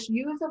not, just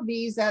use a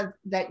Visa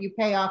that you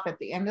pay off at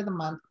the end of the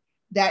month,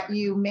 that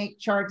you make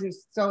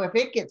charges. So if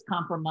it gets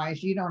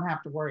compromised, you don't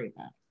have to worry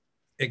about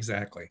it.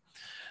 Exactly.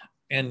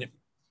 And,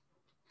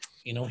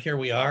 you know, here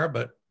we are,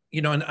 but,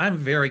 you know, and I'm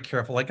very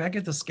careful. Like I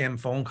get the scam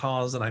phone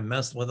calls and I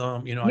mess with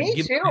them, you know.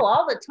 Me too,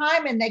 all the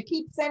time. And they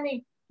keep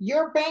sending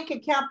your bank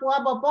account,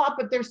 blah, blah, blah,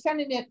 but they're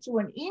sending it to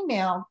an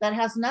email that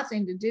has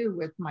nothing to do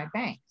with my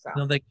bank. So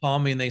you know, they call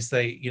me and they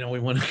say, you know, we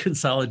want to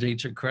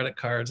consolidate your credit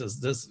cards. Is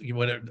this,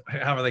 whatever,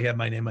 however they have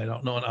my name, I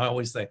don't know. And I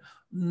always say,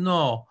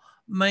 no,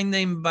 my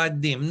name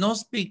Vadim, no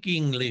speak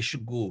English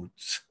good.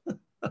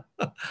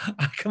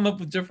 I come up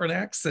with different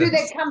accents. Do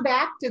they come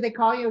back? Do they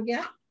call you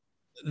again?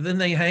 Then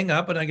they hang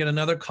up and I get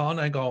another call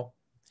and I go,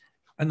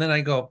 and then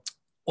I go,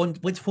 and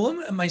with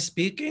whom am I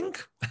speaking?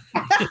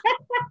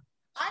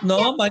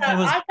 No, my name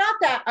was, I got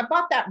that. I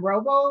bought that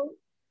Robo.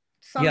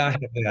 Yeah,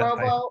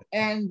 Robo,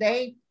 and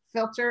they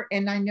filter,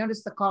 and I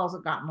noticed the calls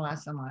have gotten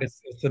less and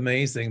less. It's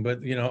amazing,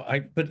 but you know,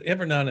 but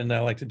every now and then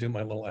I like to do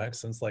my little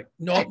accents, like,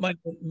 no,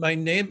 my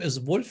name is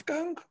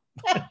Wolfgang.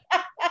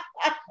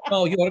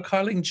 No, you are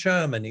calling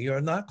Germany. You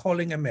are not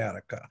calling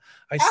America.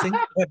 I think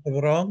you have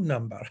the wrong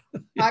number.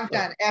 I've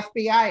done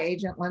FBI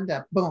agent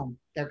Linda. Boom,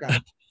 they're gone.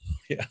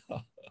 Yeah.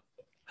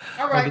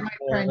 All right, my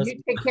friend.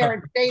 You take care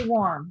and stay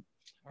warm.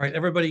 All right,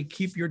 everybody,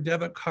 keep your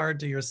debit card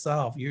to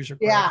yourself. Use your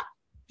credit.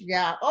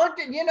 Yeah. Or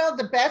you know,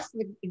 the best,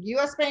 the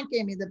US Bank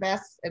gave me the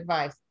best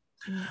advice.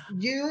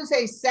 Use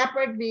a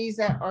separate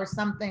Visa or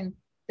something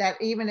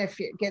that even if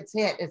it gets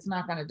hit, it's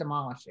not going to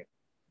demolish you.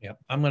 Yeah,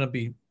 I'm going to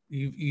be,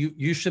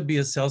 you should be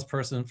a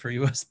salesperson for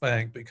US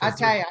Bank because I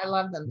tell you, I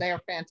love them. They are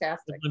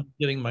fantastic. I'm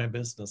getting my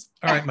business.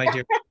 All right, my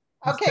dear.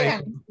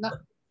 Okay,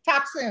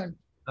 talk soon.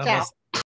 Ciao.